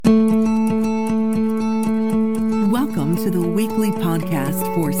Welcome to the weekly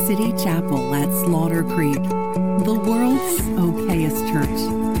podcast for City Chapel at Slaughter Creek, the world's okayest church,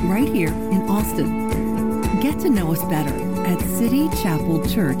 right here in Austin. Get to know us better at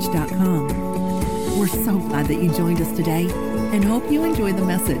citychapelchurch.com. We're so glad that you joined us today and hope you enjoy the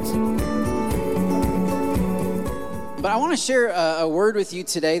message. But I want to share a word with you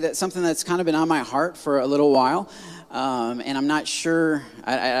today, that's something that's kind of been on my heart for a little while. And I'm not sure,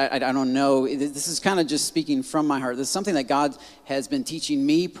 I don't know, this is kind of just speaking from my heart. This is something that God has been teaching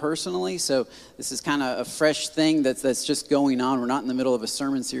me personally, so this is kind of a fresh thing that's just going on. We're not in the middle of a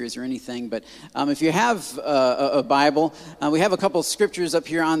sermon series or anything, but if you have a Bible, we have a couple scriptures up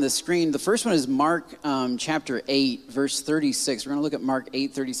here on the screen. The first one is Mark chapter 8, verse 36. We're going to look at Mark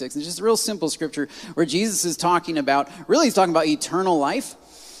 8, 36. It's just a real simple scripture where Jesus is talking about, he's talking about eternal life.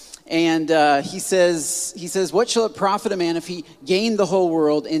 And he says, what shall it profit a man if he gain the whole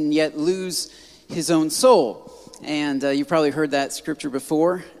world and yet lose his own soul? And you've probably heard that scripture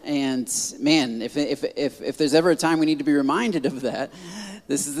before. And man, if there's ever a time we need to be reminded of that,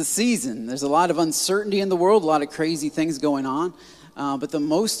 this is the season. There's a lot of uncertainty in the world, a lot of crazy things going on. But the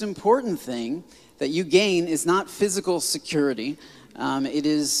most important thing that you gain is not physical security. It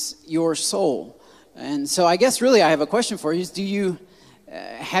is your soul. And so I guess really I have a question for you is,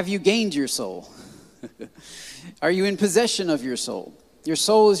 have you gained your soul? Are you in possession of your soul? Your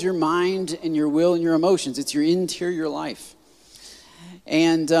soul is your mind and your will and your emotions. It's your interior life.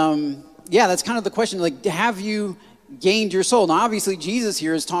 And that's kind of the question. Like, have you gained your soul? Now, obviously, Jesus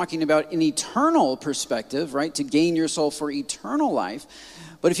here is talking about an eternal perspective, right? To gain your soul for eternal life.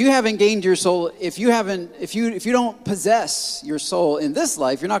 But if you haven't gained your soul, if you don't possess your soul in this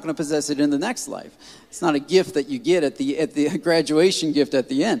life, you're not going to possess it in the next life. It's not a gift that you get at the graduation gift at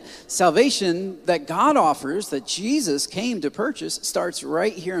the end. Salvation that God offers, that Jesus came to purchase, starts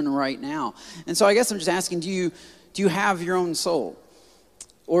right here and right now. And so I guess I'm just asking, do you have your own soul?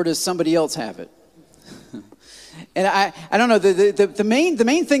 Or does somebody else have it? And I don't know, the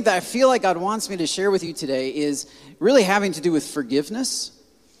main thing that I feel like God wants me to share with you today is really having to do with forgiveness.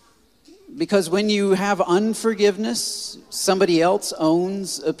 Because when you have unforgiveness, somebody else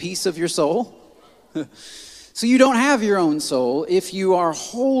owns a piece of your soul. So you don't have your own soul if you are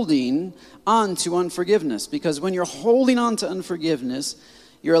holding on to unforgiveness. Because when you're holding on to unforgiveness,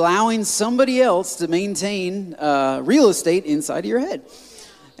 you're allowing somebody else to maintain real estate inside of your head.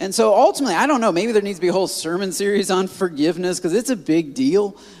 And so ultimately, I don't know, maybe there needs to be a whole sermon series on forgiveness because it's a big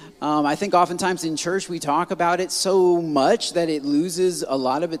deal. I think oftentimes in church we talk about it so much that it loses a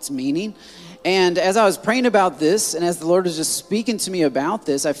lot of its meaning. And as I was praying about this, and as the Lord was just speaking to me about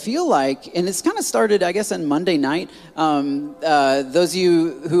this, I feel like, and it's kind of started, I guess, on Monday night. Those of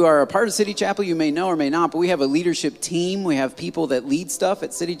you who are a part of City Chapel, you may know or may not, but we have a leadership team. We have people that lead stuff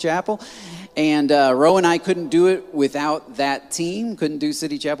at City Chapel. And Ro and I couldn't do it without that team, couldn't do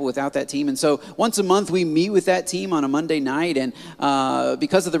City Chapel without that team. And so once a month we meet with that team on a Monday night. And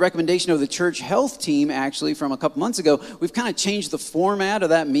because of the recommendation of the church health team, actually, from a couple months ago, we've kind of changed the format of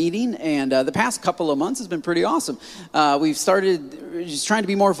that meeting. And the past couple of months has been pretty awesome. We've started just trying to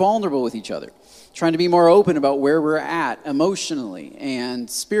be more vulnerable with each other. Trying to be more open about where we're at emotionally and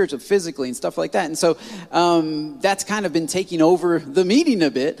spiritually, physically, and stuff like that. And so that's kind of been taking over the meeting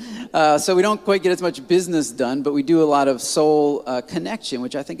a bit. So we don't quite get as much business done, but we do a lot of soul connection,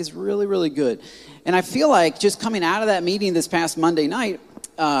 which I think is really, really good. And I feel like just coming out of that meeting this past Monday night,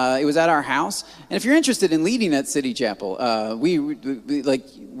 it was at our house. And if you're interested in leading at City Chapel, we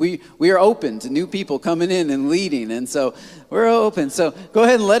are open to new people coming in and leading. And so we're open. So go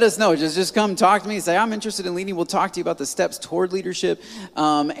ahead and let us know. Just come talk to me and say, I'm interested in leading. We'll talk to you about the steps toward leadership.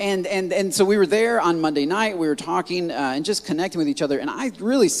 And so we were there on Monday night. We were talking and just connecting with each other. And I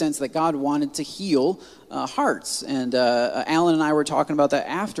really sensed that God wanted to heal hearts. And Alan and I were talking about that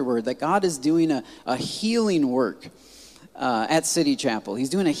afterward, that God is doing a healing work. At City Chapel. He's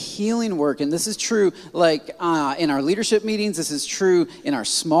doing a healing work, and this is true like in our leadership meetings. This is true in our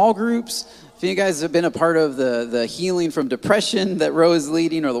small groups. If you guys have been a part of the healing from depression that Ro is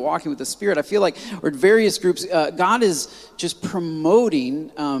leading, or the walking with the Spirit, I feel like we're at various groups. God is just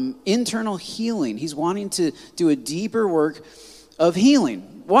promoting internal healing. He's wanting to do a deeper work of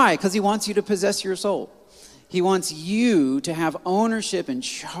healing. Why? Because he wants you to possess your soul. He wants you to have ownership and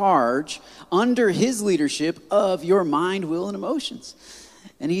charge under his leadership of your mind, will, and emotions.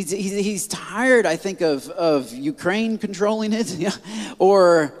 And he's tired, I think, of Ukraine controlling it,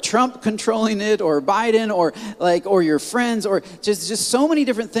 or Trump controlling it, or Biden, or your friends, or just so many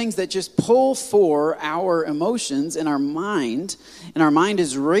different things that just pull for our emotions and our mind. And our mind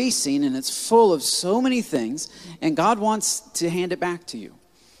is racing, and it's full of so many things. And God wants to hand it back to you.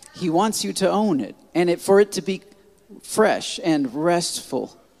 He wants you to own it, and for it to be fresh and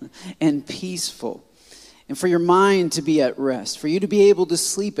restful and peaceful, and for your mind to be at rest, for you to be able to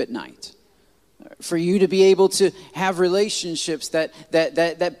sleep at night, for you to be able to have relationships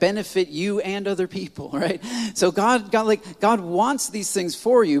that benefit you and other people, right? So God wants these things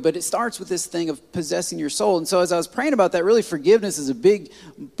for you, but it starts with this thing of possessing your soul. And so as I was praying about that, really forgiveness is a big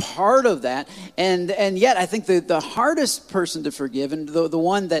part of that. And yet I think the hardest person to forgive, and the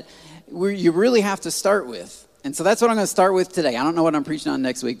one that you really have to start with. And so that's what I'm going to start with today. I don't know what I'm preaching on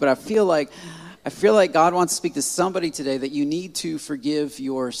next week, but I feel like God wants to speak to somebody today that you need to forgive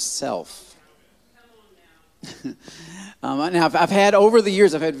yourself. Now, I've had over the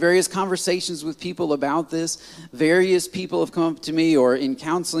years, I've had various conversations with people about this. Various people have come up to me or in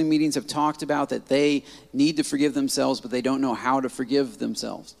counseling meetings have talked about that they need to forgive themselves, but they don't know how to forgive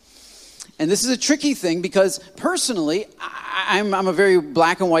themselves. And this is a tricky thing because personally, I'm a very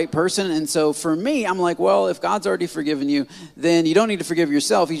black and white person. And so for me, I'm like, well, if God's already forgiven you, then you don't need to forgive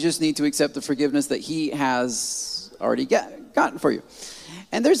yourself. You just need to accept the forgiveness that he has already gotten for you.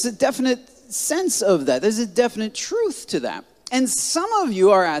 And there's a definite sense of that. There's a definite truth to that. And some of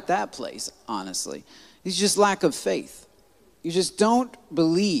you are at that place, honestly. It's just lack of faith. You just don't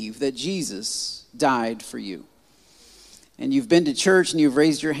believe that Jesus died for you. And you've been to church and you've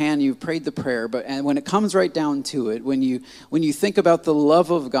raised your hand, you've prayed the prayer, and when it comes right down to it, when you think about the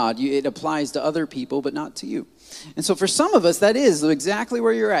love of God, it applies to other people, but not to you. And so for some of us, that is exactly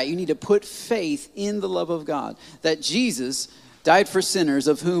where you're at. You need to put faith in the love of God, that Jesus died for sinners,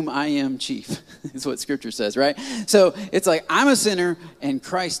 of whom I am chief, is what Scripture says, right? So it's like, I'm a sinner, and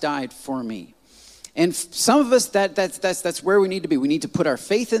Christ died for me. And some of us, that's where we need to be. We need to put our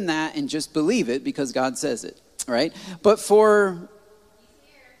faith in that and just believe it because God says it, right? But for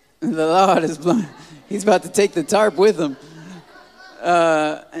the Lord is blind. He's about to take the tarp with him.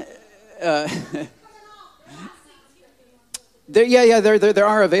 There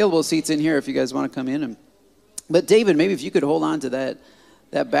are available seats in here if you guys want to come in. But David, maybe if you could hold on to that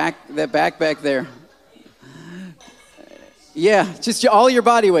back there. Yeah, just all your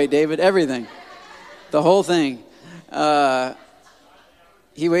body weight, David, everything. The whole thing.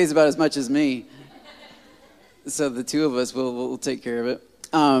 He weighs about as much as me. So the two of us will take care of it.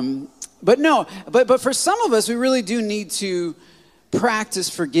 But for some of us, we really do need to practice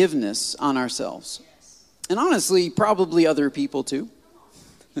forgiveness on ourselves. And honestly, probably other people too.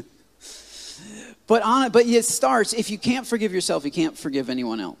 But it starts, if you can't forgive yourself, you can't forgive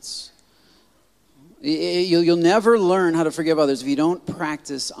anyone else. You'll never learn how to forgive others if you don't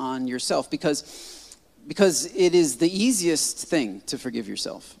practice on yourself, because it is the easiest thing to forgive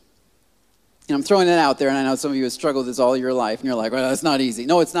yourself. And I'm throwing it out there, and I know some of you have struggled with this all your life, and you're like, well, that's not easy.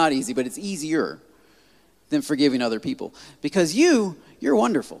 No, it's not easy, but it's easier than forgiving other people. Because you're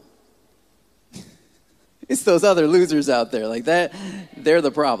wonderful. It's those other losers out there like that. They're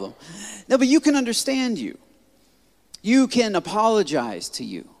the problem. No, but you can understand you. You can apologize to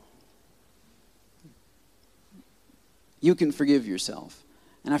you. You can forgive yourself.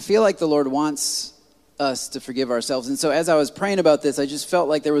 And I feel like the Lord wants us to forgive ourselves. And so as I was praying about this, I just felt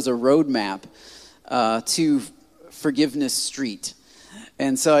like there was a roadmap to Forgiveness Street.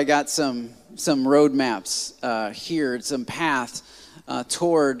 And so I got some road maps here, some path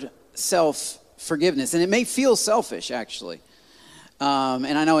toward self-forgiveness. And it may feel selfish, actually.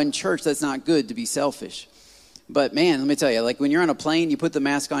 And I know in church that's not good to be selfish. But man, let me tell you, like when you're on a plane, you put the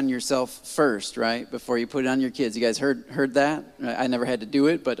mask on yourself first, right? Before you put it on your kids. You guys heard that? I never had to do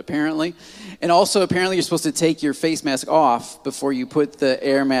it, but apparently. And also apparently you're supposed to take your face mask off before you put the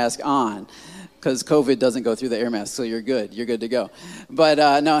air mask on. Because COVID doesn't go through the air mask, so you're good. You're good to go. But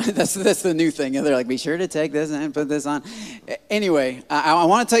no, that's the new thing. They're like, be sure to take this and put this on. Anyway, I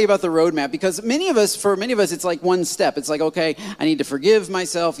want to tell you about the roadmap, because for many of us, it's like one step. It's like, okay, I need to forgive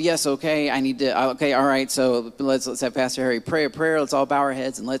myself. Yes, okay. Okay, all right. So let's have Pastor Harry pray a prayer. Let's all bow our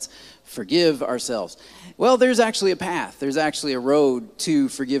heads and let's forgive ourselves. Well, there's actually a path. There's actually a road to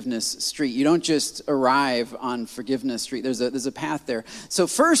Forgiveness Street. You don't just arrive on Forgiveness Street. There's a path there. So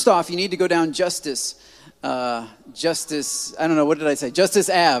first off, you need to go down Justice, I don't know, what did I say? Justice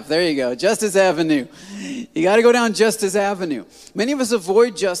Ave. There you go. Justice Avenue. You got to go down Justice Avenue. Many of us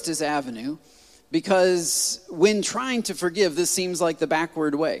avoid Justice Avenue because when trying to forgive, this seems like the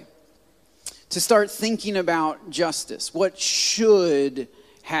backward way. To start thinking about justice. What should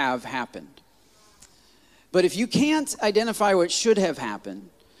have happened? But if you can't identify what should have happened,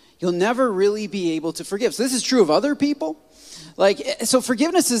 you'll never really be able to forgive. So this is true of other people. So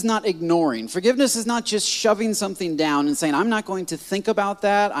forgiveness is not ignoring. Forgiveness is not just shoving something down and saying, I'm not going to think about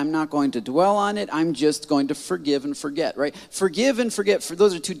that. I'm not going to dwell on it. I'm just going to forgive and forget, right? Forgive and forget.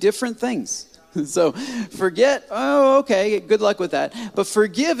 Those are two different things. So forget, oh, okay, good luck with that. But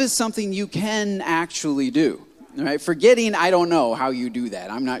forgive is something you can actually do. All right, forgetting, I don't know how you do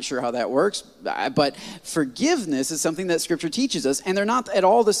that. I'm not sure how that works. But forgiveness is something that Scripture teaches us, and they're not at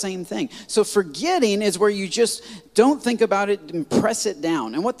all the same thing. So forgetting is where you just don't think about it and press it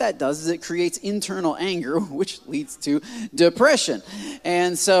down. And what that does is it creates internal anger, which leads to depression.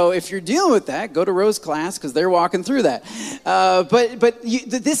 And so if you're dealing with that, go to Rose class because they're walking through that.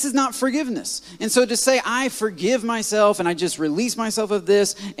 This is not forgiveness. And so to say, I forgive myself and I just release myself of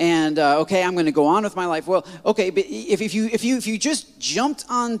this and, okay, I'm going to go on with my life. Well, okay, but if you just jumped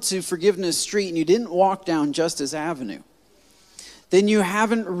onto forgiveness street and you didn't walk down Justice Avenue, then you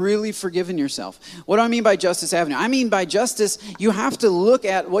haven't really forgiven yourself. What do I mean by Justice Avenue? I mean by justice, you have to look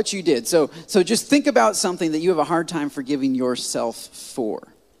at what you did. So just think about something that you have a hard time forgiving yourself for.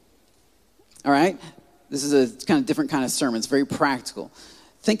 All right? This is a kind of different kind of sermon. It's very practical.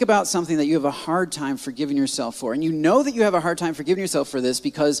 Think about something that you have a hard time forgiving yourself for. And you know that you have a hard time forgiving yourself for this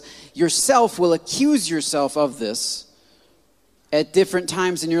because yourself will accuse yourself of this at different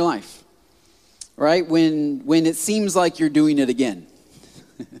times in your life. Right? When it seems like you're doing it again.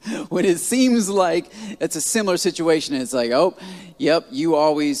 When it seems like it's a similar situation, it's like, oh, yep,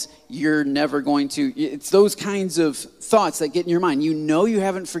 you're never going to. It's those kinds of thoughts that get in your mind. You know you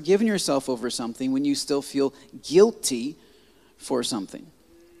haven't forgiven yourself over something when you still feel guilty for something.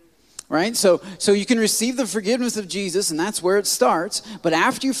 Right? So you can receive the forgiveness of Jesus, and that's where it starts. But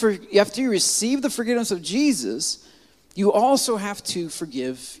after you receive the forgiveness of Jesus, you also have to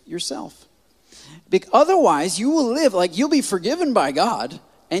forgive yourself. Otherwise, you will live like you'll be forgiven by God,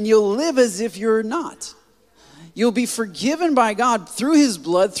 and you'll live as if you're not. You'll be forgiven by God through his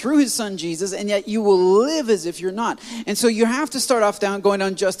blood, through his son Jesus, and yet you will live as if you're not. And so you have to start off going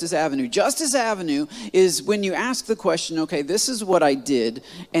down Justice Avenue. Justice Avenue is when you ask the question, okay, this is what I did,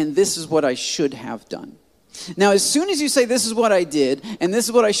 and this is what I should have done. Now, as soon as you say, this is what I did, and this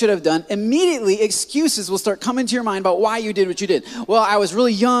is what I should have done, immediately excuses will start coming to your mind about why you did what you did. Well, I was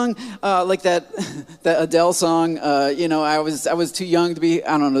really young, like that Adele song, I was too young to be,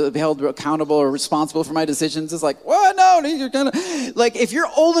 held accountable or responsible for my decisions. It's like, well, no, you're gonna, like, if you're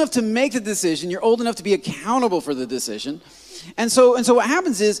old enough to make the decision, you're old enough to be accountable for the decision. And so what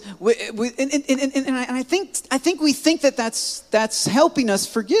happens is, I think we think that that's helping us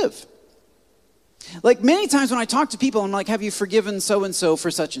forgive. Like many times when I talk to people, I'm like, have you forgiven so-and-so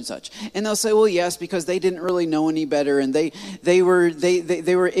for such and such? And they'll say, well, yes, because they didn't really know any better, and they were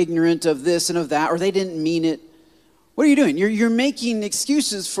ignorant of this and of that, or they didn't mean it. What are you doing? You're making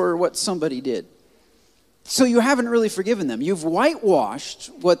excuses for what somebody did. So you haven't really forgiven them. You've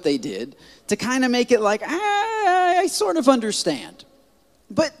whitewashed what they did to kind of make it like, I sort of understand.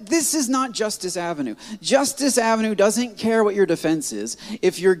 But this is not Justice Avenue. Justice Avenue doesn't care what your defense is.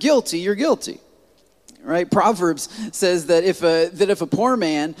 If you're guilty, you're guilty. Right? Proverbs says that if a poor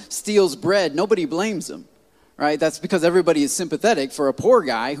man steals bread, nobody blames him. Right? That's because everybody is sympathetic for a poor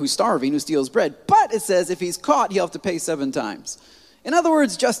guy who's starving who steals bread. But it says if he's caught, he'll have to pay 7 times. In other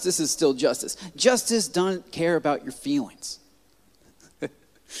words, justice is still justice. Justice doesn't care about your feelings.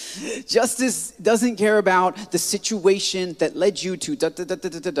 Justice doesn't care about the situation that led you to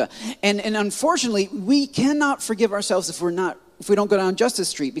da-da-da-da-da-da. And unfortunately, we cannot forgive ourselves if we don't go down Justice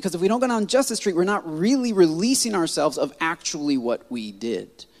Street. Because if we don't go down Justice Street, we're not really releasing ourselves of actually what we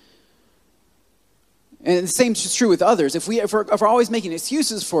did. And the same is true with others. If we're always making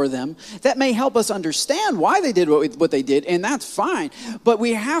excuses for them, that may help us understand why they did what they did, and that's fine. But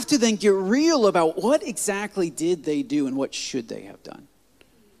we have to then get real about what exactly did they do and what should they have done.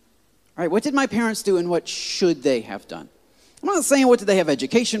 All right, what did my parents do and what should they have done? I'm not saying what did they have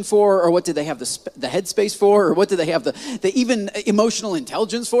education for, or what did they have the headspace for, or what did they have the even emotional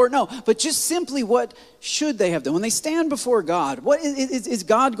intelligence for? No, but just simply what should they have done? When they stand before God, what is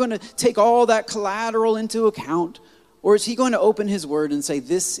God going to take all that collateral into account? Or is he going to open his word and say,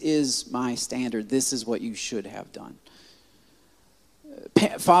 this is my standard, this is what you should have done?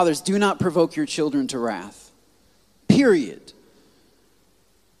 Fathers, do not provoke your children to wrath. Period.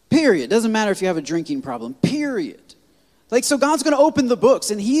 Doesn't matter if you have a drinking problem. Period. Like, so God's going to open the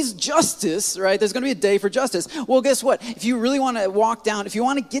books, and he's justice, right? There's going to be a day for justice. Well, guess what? If you really want to walk down, if you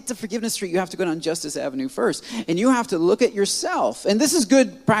want to get to Forgiveness Street, you have to go down Justice Avenue first. And you have to look at yourself. And this is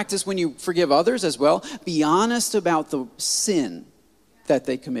good practice when you forgive others as well. Be honest about the sin that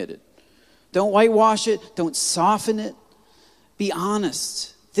they committed. Don't whitewash it. Don't soften it. Be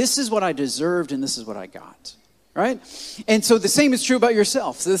honest. This is what I deserved, and this is what I got. Right? And so the same is true about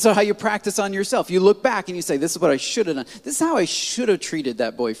yourself. So this is how you practice on yourself. You look back and you say, this is what I should have done. This is how I should have treated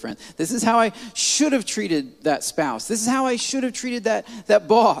that boyfriend. This is how I should have treated that spouse. This is how I should have treated that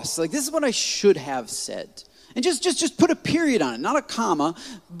boss. Like, this is what I should have said. And just put a period on it, not a comma,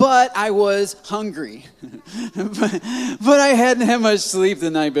 but I was hungry. but I hadn't had much sleep the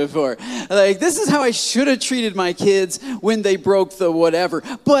night before. Like, this is how I should have treated my kids when they broke the whatever.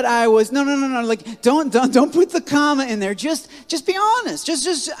 But I was, no. Like, don't put the comma in there. Just be honest.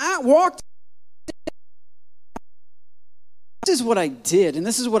 Just walk. This is what I did, and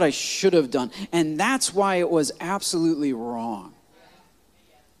this is what I should have done. And that's why it was absolutely wrong.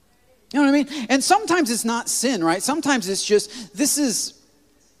 You know what I mean? And sometimes it's not sin, right? Sometimes it's just, this is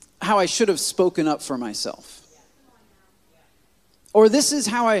how I should have spoken up for myself. Or this is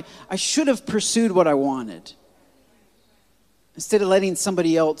how I should have pursued what I wanted. Instead of letting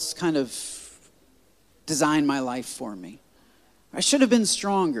somebody else kind of design my life for me. I should have been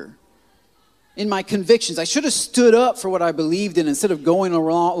stronger in my convictions. I should have stood up for what I believed in instead of going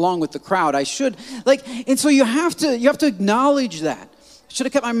along with the crowd. I should, and so you have to acknowledge that. I should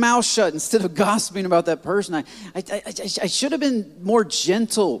have kept my mouth shut instead of gossiping about that person. I should have been more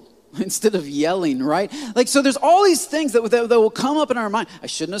gentle instead of yelling, right? Like, so there's all these things that will come up in our mind. I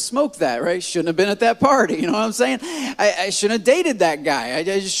shouldn't have smoked that, right? Shouldn't have been at that party. You know what I'm saying? I shouldn't have dated that guy.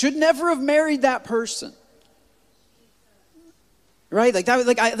 I should never have married that person. Right?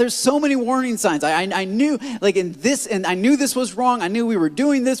 There's so many warning signs. I knew, and I knew this was wrong. I knew we were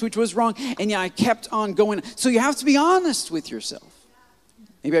doing this, which was wrong. And I kept on going. So you have to be honest with yourself.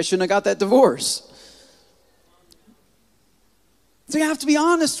 Maybe I shouldn't have got that divorce. So you have to be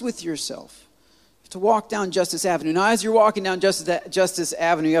honest with yourself. You have to walk down Justice Avenue. Now, as you're walking down Justice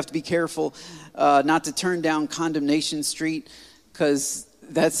Avenue, you have to be careful not to turn down Condemnation Street, because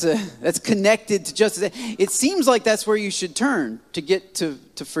that's connected to justice. It seems like that's where you should turn to get to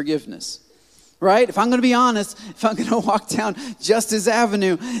forgiveness. Right? If I'm going to be honest, if I'm going to walk down Justice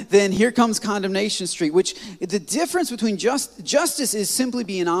Avenue, then here comes Condemnation Street, which the difference between justice is simply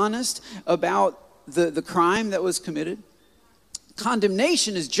being honest about the crime that was committed.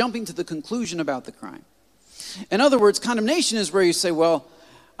 Condemnation is jumping to the conclusion about the crime. In other words, condemnation is where you say, well,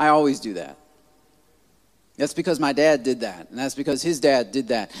 I always do that. That's because my dad did that, and that's because his dad did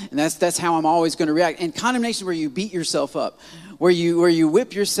that, and that's how I'm always going to react. And condemnation, where you beat yourself up, where you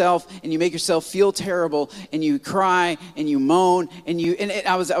whip yourself and you make yourself feel terrible, and you cry and you moan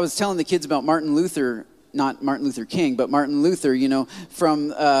I was telling the kids about Martin Luther, not Martin Luther King, but Martin Luther, from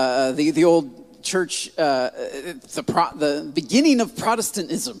the old church, the beginning of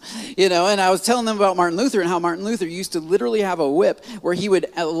Protestantism, and I was telling them about Martin Luther and how Martin Luther used to literally have a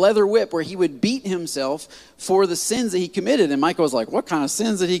leather whip where he would beat himself for the sins that he committed. And Michael was like, what kind of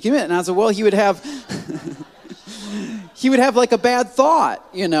sins did he commit? And I said, well, he would have like a bad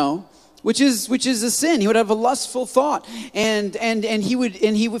thought, which is a sin. He would have a lustful thought, and he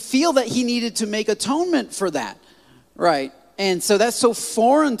would feel that he needed to make atonement for that, right? And so that's so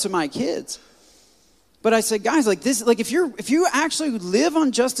foreign to my kids. But I said, guys, if you actually live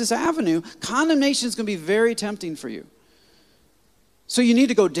on Justice Avenue, condemnation is going to be very tempting for you. So you need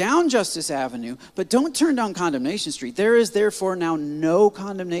to go down Justice Avenue, but don't turn down Condemnation Street. There is therefore now no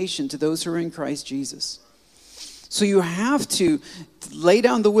condemnation to those who are in Christ Jesus. So you have to lay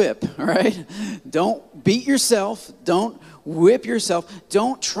down the whip, all right? Don't beat yourself. Don't whip yourself.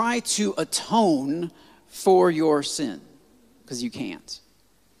 Don't try to atone for your sin, because you can't.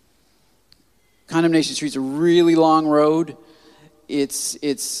 Condemnation Street's a really long road. It's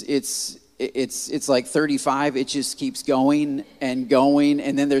like 35. It just keeps going and going,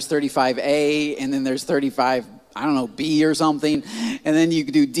 and then there's 35A, and then there's 35, I don't know, B or something, and then you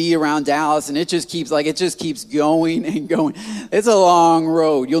do D around Dallas, and it just keeps going and going. It's a long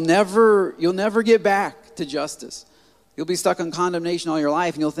road. You'll never get back to justice. You'll be stuck on condemnation all your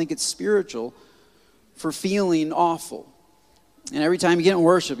life, and you'll think it's spiritual for feeling awful. And every time you get in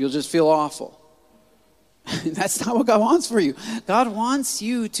worship, you'll just feel awful. That's not what God wants for you. God wants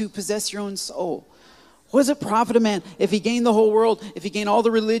you to possess your own soul. What does it profit a man if he gained the whole world, if he gained all the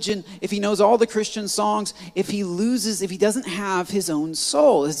religion, if he knows all the Christian songs, if he doesn't have his own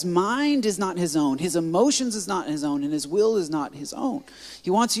soul? His mind is not his own. His emotions is not his own, and his will is not his own. He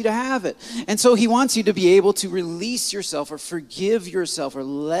wants you to have it. And so he wants you to be able to release yourself or forgive yourself or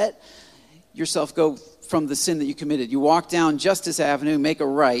let yourself go from the sin that you committed. You walk down Justice Avenue, make a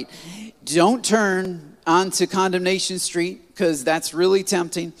right. Don't turn onto Condemnation Street, because that's really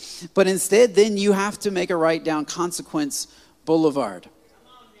tempting. But instead, then you have to make a right down Consequence Boulevard.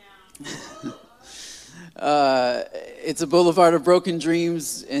 It's a boulevard of broken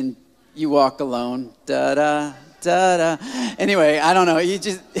dreams and You walk alone. Da-da, da-da. Anyway, I don't know. You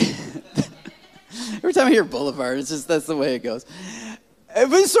just... Every time I hear Boulevard, it's just, that's the way it goes.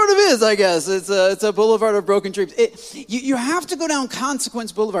 But it sort of is, I guess. It's a boulevard of broken dreams. You have to go down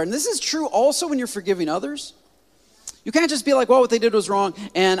Consequence Boulevard. And this is true also when you're forgiving others. You can't just be like, well, what they did was wrong,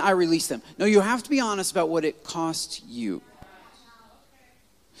 and I release them. No, you have to be honest about what it cost you.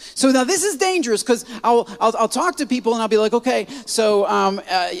 So now this is dangerous because I'll talk to people and I'll be like, okay, so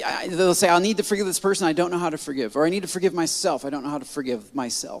they'll say, I'll need to forgive this person. I don't know how to forgive. Or I need to forgive myself. I don't know how to forgive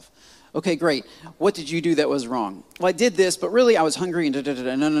myself. Okay, great. What did you do that was wrong? Well, I did this, but really I was hungry and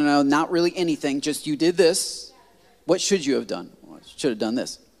da-da-da-da. No, not really anything. Just you did this. What should you have done? Well, I should have done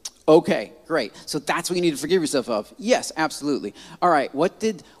this. Okay, great. So that's what you need to forgive yourself of. Yes, absolutely. All right, what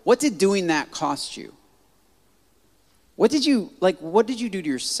did doing that cost you? What did you do to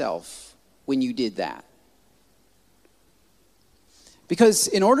yourself when you did that? Because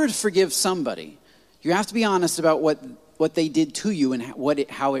in order to forgive somebody, you have to be honest about what they did to you and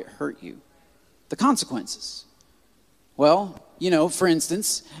how it hurt you. The consequences. Well, for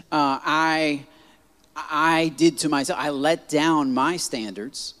instance, I did to myself, I let down my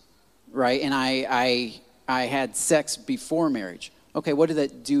standards, right? And I had sex before marriage. Okay, what did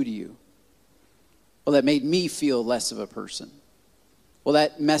that do to you? Well, that made me feel less of a person. Well,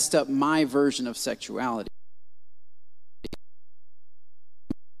 that messed up my version of sexuality.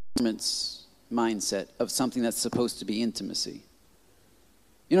 Mindset of something that's supposed to be intimacy.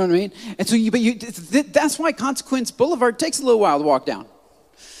 You know what I mean? And so, that's why Consequence Boulevard takes a little while to walk down.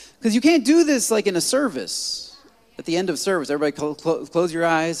 Because you can't do this like in a service. At the end of service, everybody close your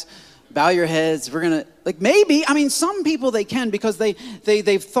eyes, bow your heads. We're going to, maybe, some people they can because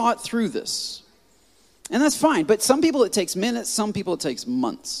they've thought through this. And that's fine. But some people it takes minutes, some people it takes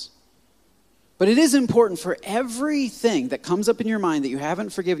months. But it is important for everything that comes up in your mind that you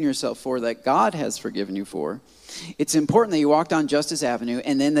haven't forgiven yourself for, that God has forgiven you for. It's important that you walk down Justice Avenue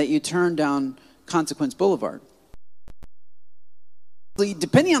and then that you turn down Consequence Boulevard.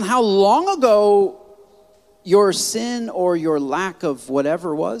 Depending on how long ago your sin or your lack of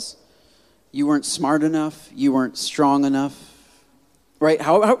whatever was, you weren't smart enough, you weren't strong enough, right?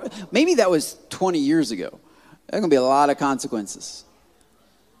 How maybe that was 20 years ago. There's going to be a lot of consequences.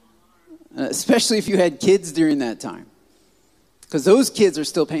 Especially if you had kids during that time. Because those kids are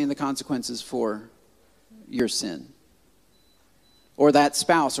still paying the consequences for your sin. Or that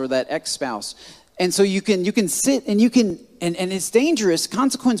spouse or that ex-spouse. And so you can sit and and it's dangerous.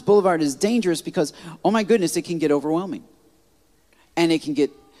 Consequence Boulevard is dangerous because, oh my goodness, it can get overwhelming. And it can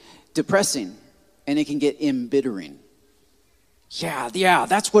get depressing. And it can get embittering. Yeah,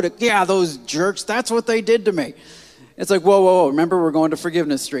 those jerks, that's what they did to me. It's like, whoa, remember we're going to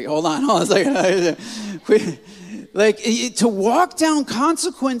Forgiveness Street. Hold on a second. To walk down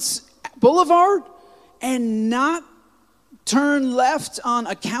Consequence Boulevard and not turn left on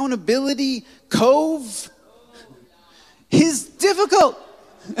Accountability Cove is difficult.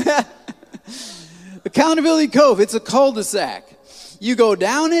 Accountability Cove, it's a cul-de-sac. You go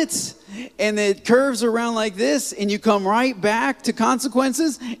down it, and it curves around like this, and you come right back to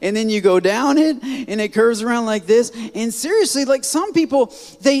Consequences, and then you go down it, and it curves around like this. And seriously, some people,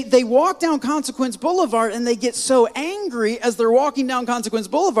 they walk down Consequence Boulevard, and they get so angry as they're walking down Consequence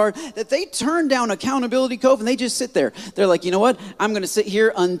Boulevard that they turn down Accountability Cove, and they just sit there. They're like, you know what? I'm going to sit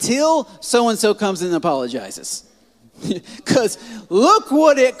here until so-and-so comes in and apologizes. Because look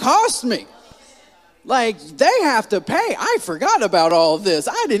what it cost me. They have to pay. I forgot about all of this.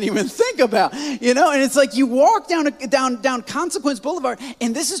 I didn't even think about, and it's like you walk down Consequence Boulevard,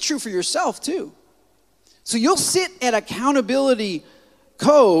 and this is true for yourself too. So you'll sit at Accountability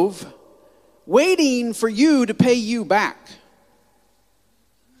Cove waiting for you to pay you back.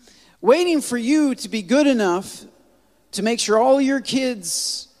 Waiting for you to be good enough to make sure all your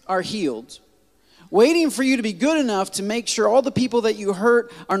kids are healed. Waiting for you to be good enough to make sure all the people that you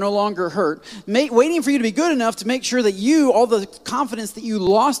hurt are no longer hurt. Waiting for you to be good enough to make sure that all the confidence that you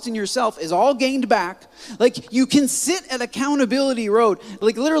lost in yourself is all gained back. You can sit at Accountability Road.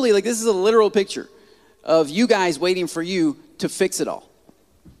 Literally, this is a literal picture of you guys waiting for you to fix it all.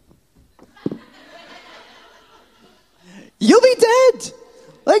 You'll be dead.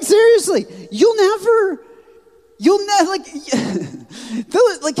 Seriously, you'll never,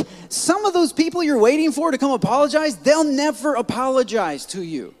 some of those people you're waiting for to come apologize, they'll never apologize to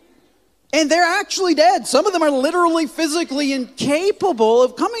you. And they're actually dead. Some of them are literally physically incapable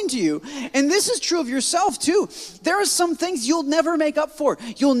of coming to you. And this is true of yourself too. There are some things you'll never make up for.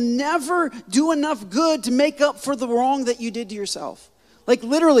 You'll never do enough good to make up for the wrong that you did to yourself.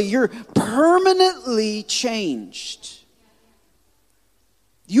 Literally, you're permanently changed.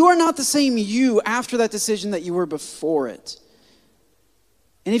 You are not the same you after that decision that you were before it.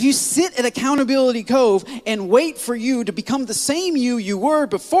 And if you sit at Accountability Cove and wait for you to become the same you were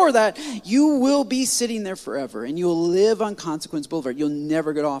before that, you will be sitting there forever, and you'll live on Consequence Boulevard. You'll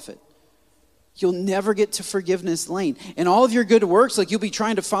never get off it. You'll never get to Forgiveness Lane. And all of your good works, like, you'll be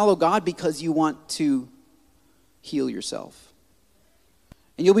trying to follow God because you want to heal yourself.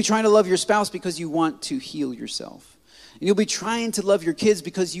 And you'll be trying to love your spouse because you want to heal yourself. And you'll be trying to love your kids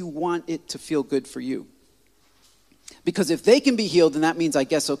because you want it to feel good for you. Because if they can be healed, then that means, I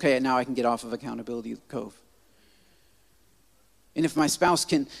guess, okay, now I can get off of Accountability Cove. And if my spouse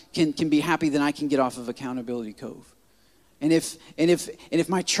can be happy, then I can get off of Accountability Cove. And if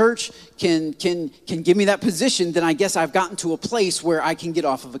my church can give me that position, then I guess I've gotten to a place where I can get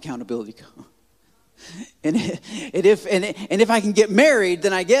off of Accountability Cove. And if I can get married,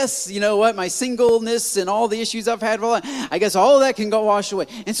 then I guess, you know what, my singleness and all the issues I've had, I guess all of that can go wash away.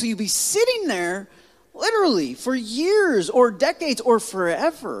 And so you'll be sitting there literally for years or decades or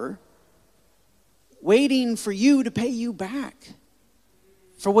forever, waiting for you to pay you back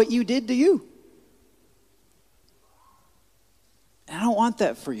for what you did to you. And I don't want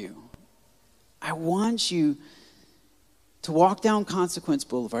that for you. I want you to walk down Consequence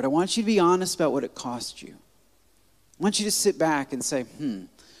Boulevard. I want you to be honest about what it cost you. I want you to sit back and say,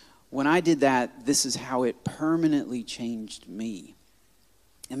 when I did that, this is how it permanently changed me.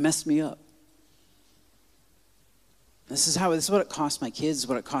 It messed me up. This is what it cost my kids, this is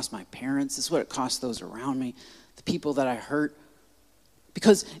what it cost my parents, this is what it cost those around me, the people that I hurt.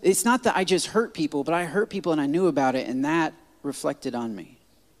 Because it's not that I just hurt people, but I hurt people and I knew about it, and that reflected on me.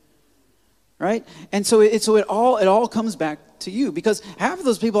 Right? And so it all comes back to you, because half of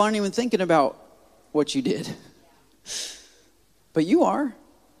those people aren't even thinking about what you did. But you are.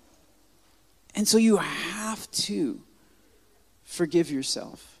 And so you have to forgive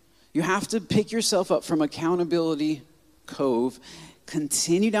yourself. You have to pick yourself up from Accountability Cove,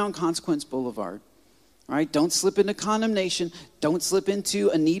 continue down Consequence Boulevard, right? Don't slip into condemnation. Don't slip into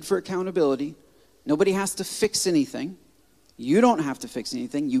a need for accountability. Nobody has to fix anything. You don't have to fix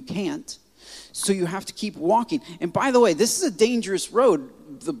anything. You can't. So you have to keep walking. And by the way, this is a dangerous road,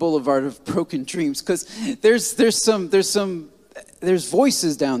 the Boulevard of Broken Dreams, because there's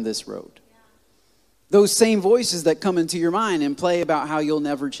voices down this road. Those same voices that come into your mind and play about how you'll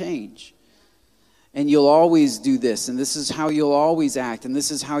never change. And you'll always do this, and this is how you'll always act, and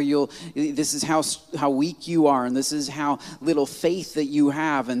this is how weak you are, and this is how little faith that you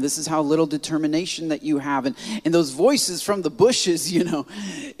have, and this is how little determination that you have. And those voices from the bushes,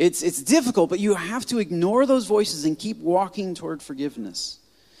 it's difficult, but you have to ignore those voices and keep walking toward forgiveness.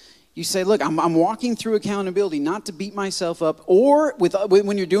 You say, look, I'm walking through accountability, not to beat myself up, or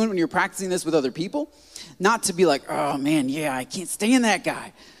when you're practicing this with other people, not to be like, oh man, yeah, I can't stand that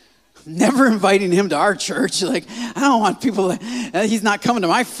guy. Never inviting him to our church. Like, I don't want people, he's not coming to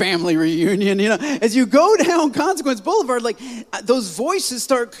my family reunion. As you go down Consequence Boulevard, like, those voices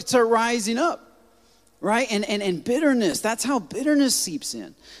start rising up, right? And bitterness, that's how bitterness seeps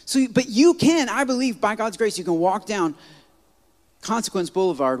in. So, but you can, I believe, by God's grace, you can walk down Consequence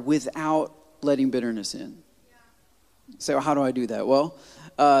Boulevard without letting bitterness in. So how do I do that? Well,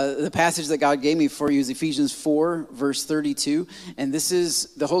 the passage that God gave me for you is Ephesians 4, verse 32. And this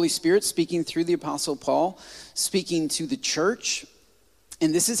is the Holy Spirit speaking through the Apostle Paul, speaking to the church.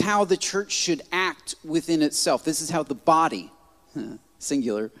 And this is how the church should act within itself. This is how the body,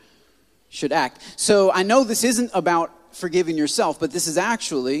 singular, should act. So I know this isn't about forgiving yourself, but this is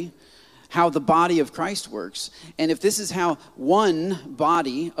actually how the body of Christ works. And if this is how one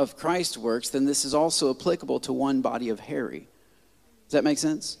body of Christ works, then this is also applicable to one body of Harry. Does that make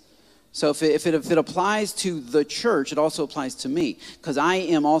sense? So if it applies to the church, it also applies to me, because I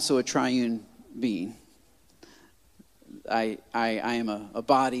am also a triune being. I am a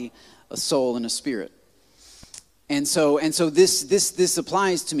body, a soul, and a spirit. And so this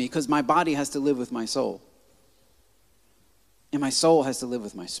applies to me, because my body has to live with my soul. And my soul has to live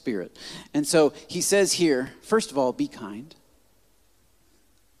with my spirit. And so he says here, first of all, be kind.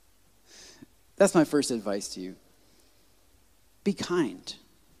 That's my first advice to you. Be kind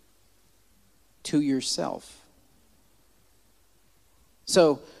to yourself.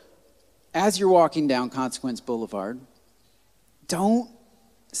 So, as you're walking down Consequence Boulevard, don't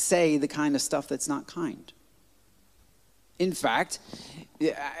say the kind of stuff that's not kind. In fact,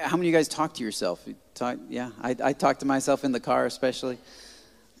 how many of you guys talk to yourself? I talk to myself in the car especially.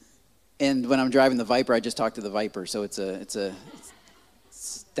 And when I'm driving the Viper, I just talk to the Viper. So it's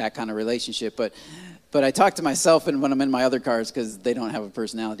that kind of relationship. But I talk to myself when I'm in my other cars because they don't have a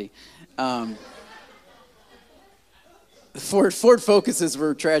personality. Ford Focuses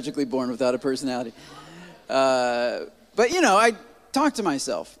were tragically born without a personality. But, you know, I talk to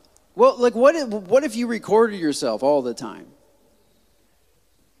myself. Well, like, what if you recorded yourself all the time?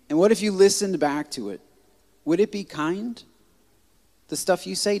 And what if you listened back to it? Would it be kind? The stuff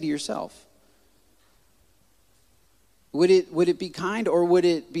you say to yourself. Would it be kind, or would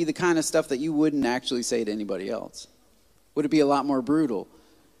it be the kind of stuff that you wouldn't actually say to anybody else? Would it be a lot more brutal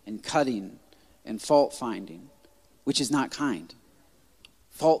and cutting and fault finding, which is not kind?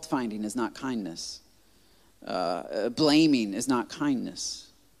 Fault finding is not kindness. Blaming is not kindness.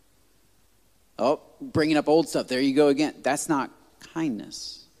 Oh, bringing up old stuff. There you go again. That's not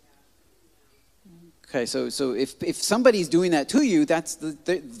kindness. Okay, so if somebody's doing that to you,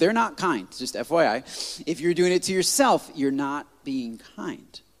 they're not kind. Just FYI. If you're doing it to yourself, you're not being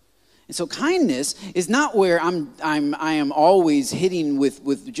kind. And so kindness is not where I am always hitting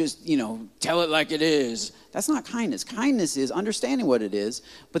with just, you know, tell it like it is. That's not kindness. Kindness is understanding what it is,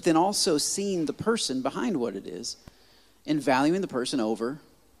 but then also seeing the person behind what it is and valuing the person over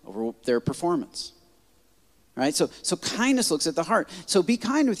their performance. Right? So kindness looks at the heart. So be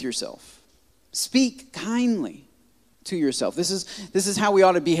kind with yourself. Speak kindly to yourself. This is how we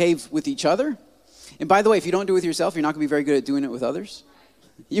ought to behave with each other. And by the way, if you don't do it with yourself, you're not going to be very good at doing it with others.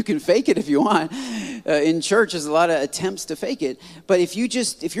 You can fake it if you want. In church, there's a lot of attempts to fake it. But if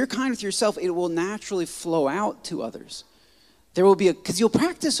you're kind with yourself, it will naturally flow out to others. There will be because you'll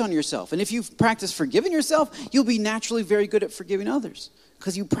practice on yourself. And if you practice forgiving yourself, you'll be naturally very good at forgiving others.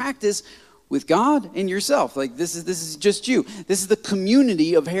 Because you practice with God and yourself. Like this is just you. This is the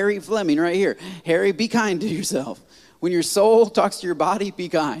community of Harry Fleming right here. Harry, be kind to yourself. When your soul talks to your body, be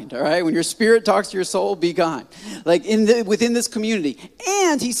kind. All right. When your spirit talks to your soul, be kind. Like within this community.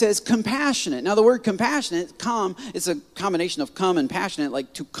 And he says compassionate. Now the word compassionate, it's a combination of come and passionate,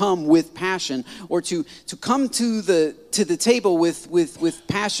 like to come with passion, or to come to the table with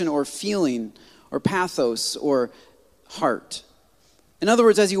passion or feeling or pathos or heart. In other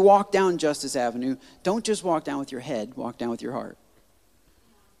words, as you walk down Justice Avenue, don't just walk down with your head, walk down with your heart.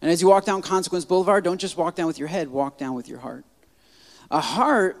 And as you walk down Consequence Boulevard, don't just walk down with your head, walk down with your heart. A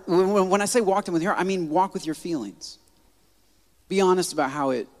heart, when I say walk down with your heart, I mean walk with your feelings. Be honest about how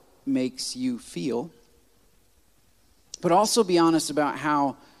it makes you feel, but also be honest about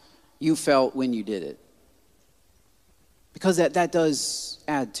how you felt when you did it. Because that does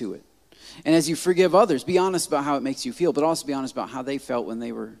add to it. And as you forgive others, be honest about how it makes you feel, but also be honest about how they felt when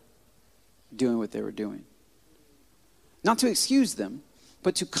they were doing what they were doing. Not to excuse them,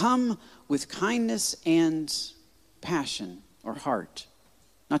 but to come with kindness and passion or heart,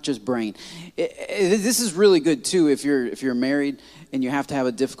 not just brain. This is really good too if you're married and you have to have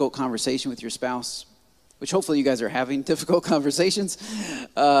a difficult conversation with your spouse, which hopefully you guys are having difficult conversations.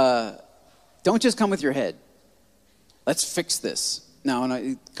 Don't just come with your head. Let's fix this.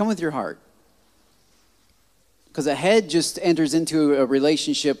 No, come with your heart. Because a head just enters into a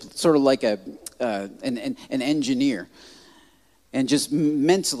relationship sort of like an engineer. And just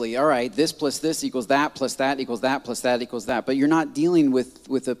mentally, all right, this plus this equals that, plus that equals that, plus that equals that. But you're not dealing with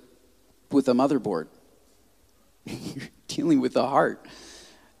a motherboard. You're dealing with a heart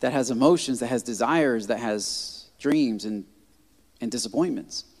that has emotions, that has desires, that has dreams and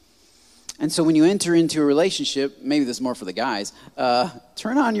disappointments. And so when you enter into a relationship, maybe this is more for the guys,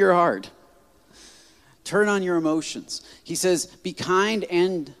 turn on your heart. Turn on your emotions. He says, be kind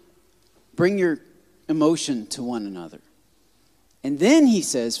and bring your emotion to one another. And then he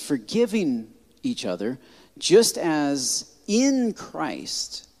says, forgiving each other, just as in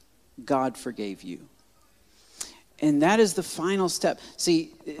Christ, God forgave you. And that is the final step.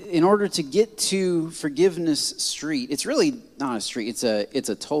 See, in order to get to Forgiveness Street, it's really not a street, it's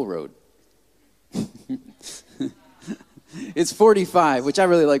a toll road. It's 45, which I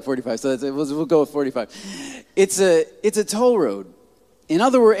really like 45, so we'll go with 45. It's a toll road. In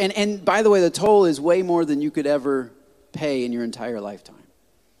other words, and by the way, the toll is way more than you could ever pay in your entire lifetime.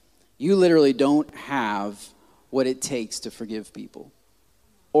 You literally don't have what it takes to forgive people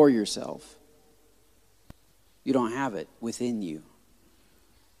or yourself. You don't have it within you.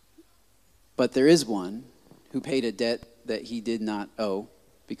 But there is one who paid a debt that he did not owe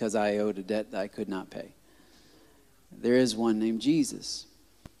because I owed a debt that I could not pay. There is one named Jesus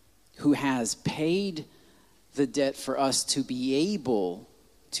who has paid the debt for us to be able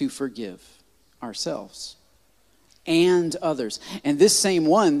to forgive ourselves and others. And this same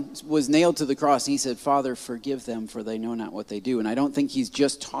one was nailed to the cross. And he said, Father, forgive them, for they know not what they do. And I don't think he's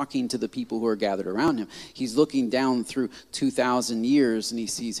just talking to the people who are gathered around him. He's looking down through 2,000 years, and he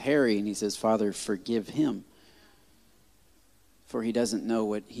sees Harry, and he says, Father, forgive him, for he doesn't know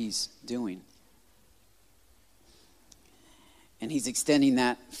what he's doing. And he's extending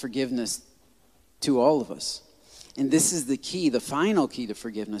that forgiveness to all of us. And this is the key, the final key to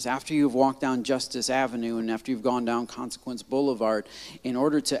forgiveness. After you've walked down Justice Avenue and after you've gone down Consequence Boulevard, in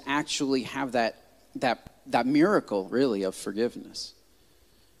order to actually have that miracle, really, of forgiveness,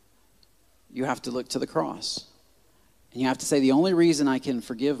 you have to look to the cross. And you have to say, the only reason I can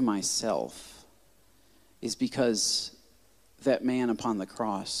forgive myself is because that man upon the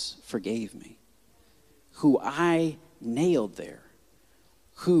cross forgave me, who I nailed there,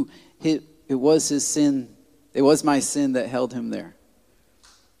 who it was his sin. It was my sin that held him there,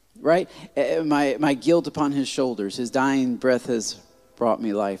 right? My guilt upon his shoulders. His dying breath has brought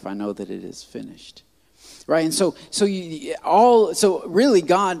me life. I know that it is finished, right? And so really,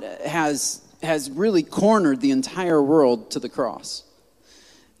 God has really cornered the entire world to the cross.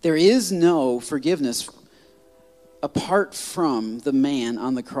 There is no forgiveness apart from the man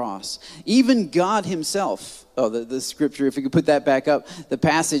on the cross. Even God himself, the scripture, if we could put that back up, the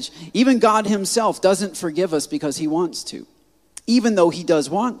passage, even God himself doesn't forgive us because he wants to, even though he does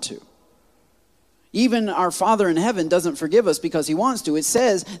want to. Even our Father in heaven doesn't forgive us because he wants to. It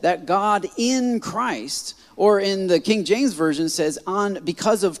says that God in Christ, or in the King James Version says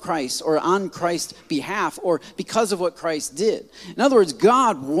because of Christ, or on Christ's behalf, or because of what Christ did. In other words,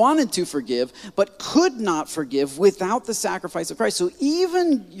 God wanted to forgive, but could not forgive without the sacrifice of Christ. So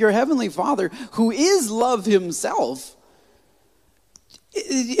even your heavenly Father, who is love himself,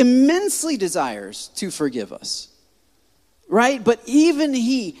 immensely desires to forgive us. Right? But even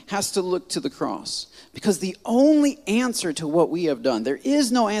he has to look to the cross, because the only answer to what we have done, there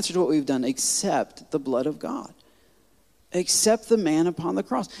is no answer to what we've done except the blood of God, except the man upon the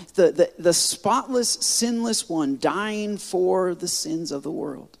cross, the spotless, sinless one dying for the sins of the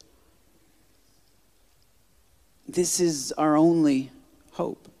world. This is our only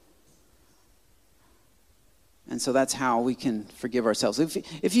hope. And so that's how we can forgive ourselves.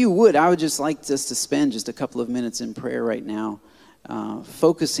 If you would, I would just like us to spend just a couple of minutes in prayer right now,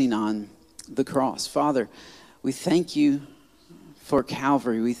 focusing on the cross. Father, we thank you for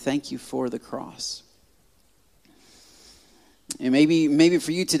Calvary. We thank you for the cross. And maybe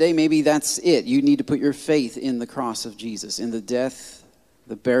for you today, maybe that's it. You need to put your faith in the cross of Jesus, in the death,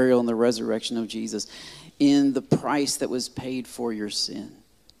 the burial, and the resurrection of Jesus, in the price that was paid for your sin.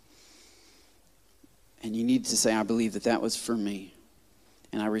 And you need to say, I believe that was for me.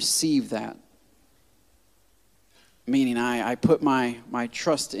 And I receive that. Meaning I put my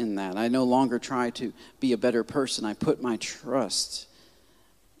trust in that. I no longer try to be a better person. I put my trust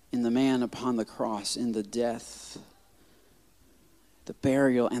in the man upon the cross, in the death, the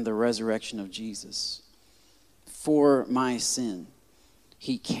burial, and the resurrection of Jesus. For my sin.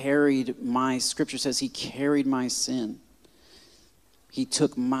 Scripture says he carried my sin. He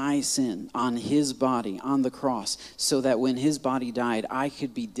took my sin on his body on the cross so that when his body died, I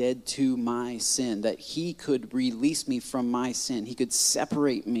could be dead to my sin, that he could release me from my sin. He could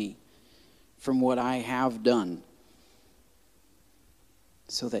separate me from what I have done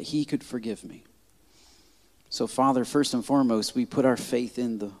so that he could forgive me. So, Father, first and foremost, we put our faith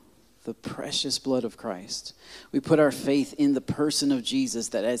in the precious blood of Christ. We put our faith in the person of Jesus,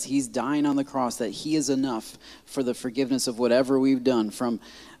 that as he's dying on the cross, that he is enough for the forgiveness of whatever we've done,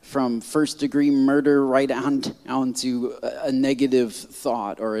 from first-degree murder right on to a negative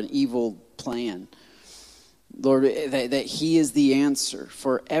thought or an evil plan. Lord, that he is the answer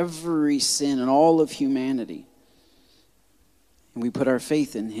for every sin and all of humanity. And we put our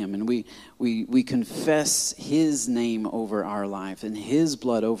faith in him, and we confess his name over our life and his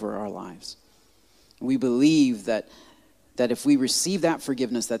blood over our lives. We believe that if we receive that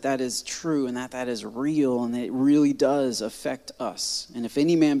forgiveness, that is true and that is real, and it really does affect us. And if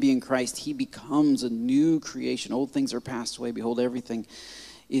any man be in Christ, he becomes a new creation. Old things are passed away. Behold, everything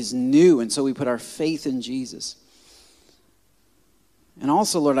is new. And so we put our faith in Jesus. And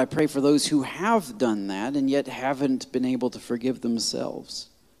also, Lord, I pray for those who have done that and yet haven't been able to forgive themselves.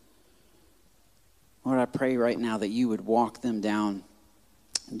 Lord, I pray right now that you would walk them down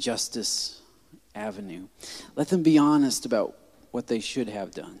Justice Avenue. Let them be honest about what they should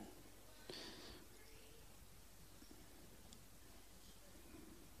have done.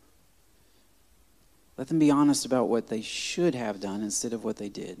 Let them be honest about what they should have done instead of what they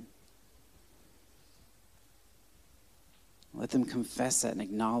did. Let them confess that and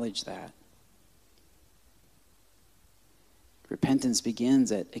acknowledge that. Repentance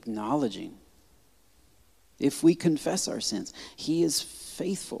begins at acknowledging. If we confess our sins, he is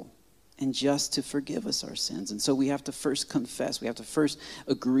faithful and just to forgive us our sins. And so we have to first confess. We have to first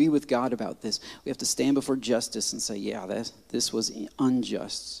agree with God about this. We have to stand before justice and say, yeah, this was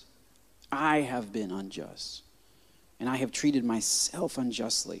unjust. I have been unjust. and I have treated myself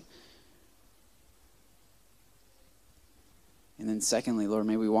unjustly. And then secondly, Lord,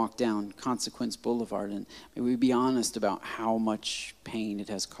 may we walk down Consequence Boulevard, and may we be honest about how much pain it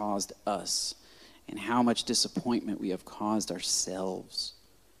has caused us and how much disappointment we have caused ourselves.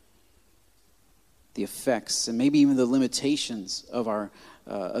 The effects and maybe even the limitations of our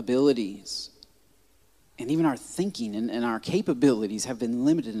abilities and even our thinking and our capabilities have been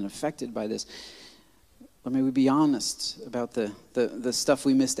limited and affected by this. Lord, may we be honest about the stuff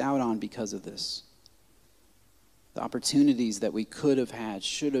we missed out on because of this. The opportunities that we could have had,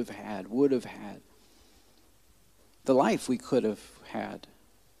 should have had, would have had. The life we could have had.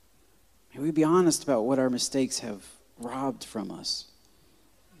 May we be honest about what our mistakes have robbed from us,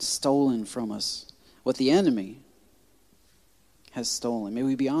 stolen from us, what the enemy has stolen. May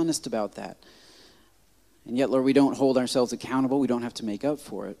we be honest about that. And yet, Lord, we don't hold ourselves accountable. We don't have to make up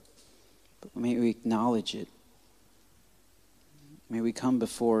for it. But may we acknowledge it. May we come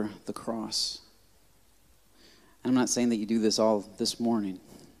before the cross. I'm not saying that you do this all this morning,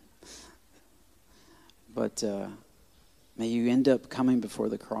 but may you end up coming before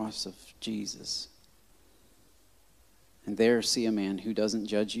the cross of Jesus and there see a man who doesn't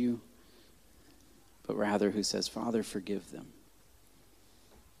judge you, but rather who says, Father, forgive them.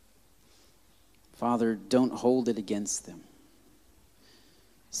 Father, don't hold it against them.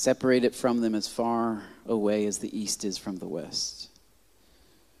 Separate it from them as far away as the east is from the west.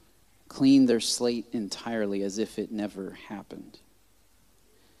 Clean their slate entirely as if it never happened.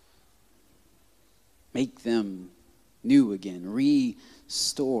 Make them new again.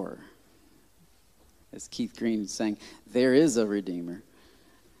 Restore. As Keith Green is saying, there is a Redeemer.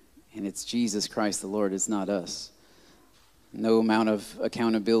 And it's Jesus Christ the Lord. It's not us. No amount of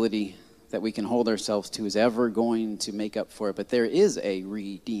accountability that we can hold ourselves to is ever going to make up for it. But there is a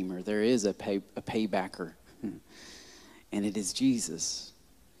Redeemer. There is a paybacker. And it is Jesus.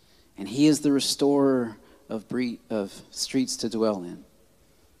 And he is the restorer of streets to dwell in.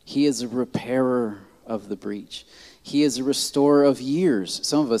 He is a repairer of the breach. He is a restorer of years.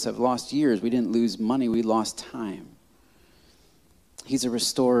 Some of us have lost years. We didn't lose money. We lost time. He's a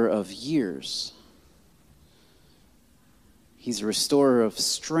restorer of years. He's a restorer of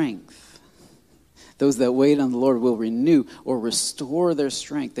strength. Those that wait on the Lord will renew or restore their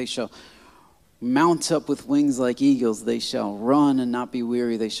strength. They shall mount up with wings like eagles. They shall run and not be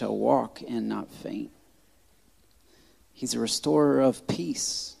weary. They shall walk and not faint. He's a restorer of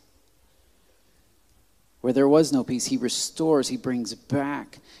peace. Where there was no peace, he restores, he brings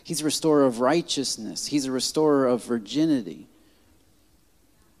back. He's a restorer of righteousness. He's a restorer of virginity.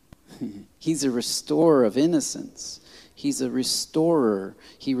 He's a restorer of innocence. He's a restorer.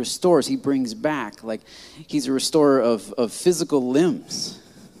 He restores, he brings back. Like he's a restorer of physical limbs.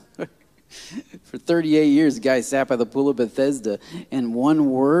 For 38 years, the guy sat by the pool of Bethesda, and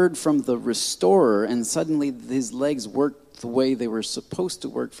one word from the restorer, and suddenly his legs worked the way they were supposed to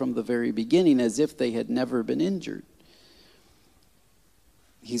work from the very beginning, as if they had never been injured.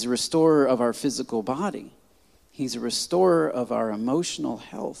 He's a restorer of our physical body. He's a restorer of our emotional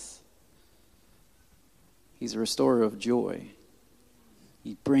health. He's a restorer of joy.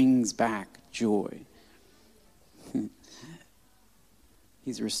 He brings back joy.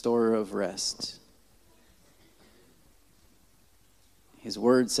 He's a restorer of rest. His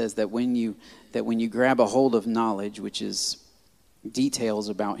word says that when you grab a hold of knowledge, which is details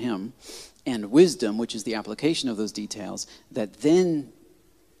about him, and wisdom, which is the application of those details, that then,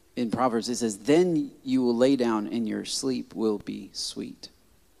 in Proverbs it says, then you will lay down and your sleep will be sweet.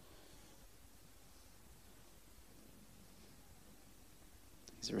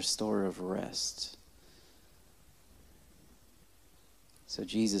 He's a restorer of rest. So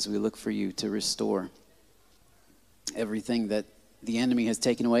Jesus, we look for you to restore everything that the enemy has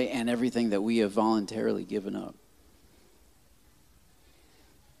taken away and everything that we have voluntarily given up.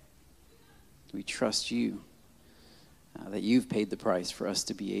 We trust you that you've paid the price for us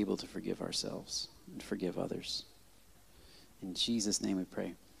to be able to forgive ourselves and forgive others. In Jesus' name we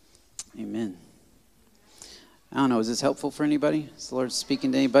pray. Amen. I don't know, is this helpful for anybody? Is the Lord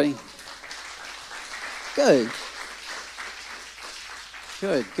speaking to anybody? Good.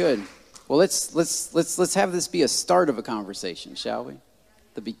 Good. Well, let's have this be a start of a conversation, shall we?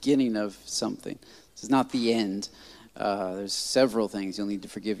 The beginning of something. This is not the end. There's several things you'll need to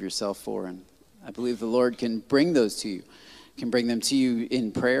forgive yourself for, and I believe the Lord can bring those to you. Can bring them to you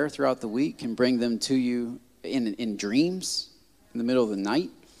in prayer throughout the week. Can bring them to you in dreams in the middle of the night.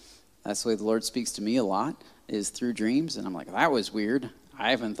 That's the way the Lord speaks to me a lot, is through dreams. And I'm like, that was weird.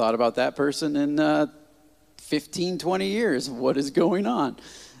 I haven't thought about that person in 15, 20 years. What is going on?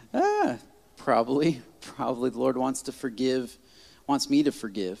 Probably the Lord wants me to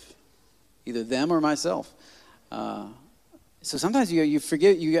forgive, either them or myself. So sometimes you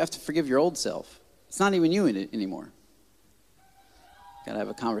have to forgive your old self. It's not even you anymore. Got to have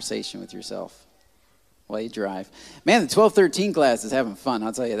a conversation with yourself while you drive. Man, the 12-13 class is having fun,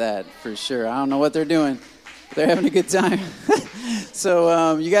 I'll tell you that for sure. I don't know what they're doing, but they're having a good time.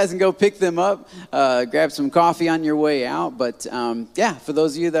 So you guys can go pick them up, grab some coffee on your way out. But for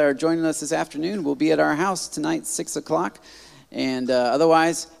those of you that are joining us this afternoon, we'll be at our house tonight, 6 o'clock. And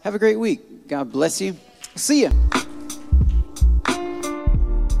otherwise, have a great week. God bless you. See you.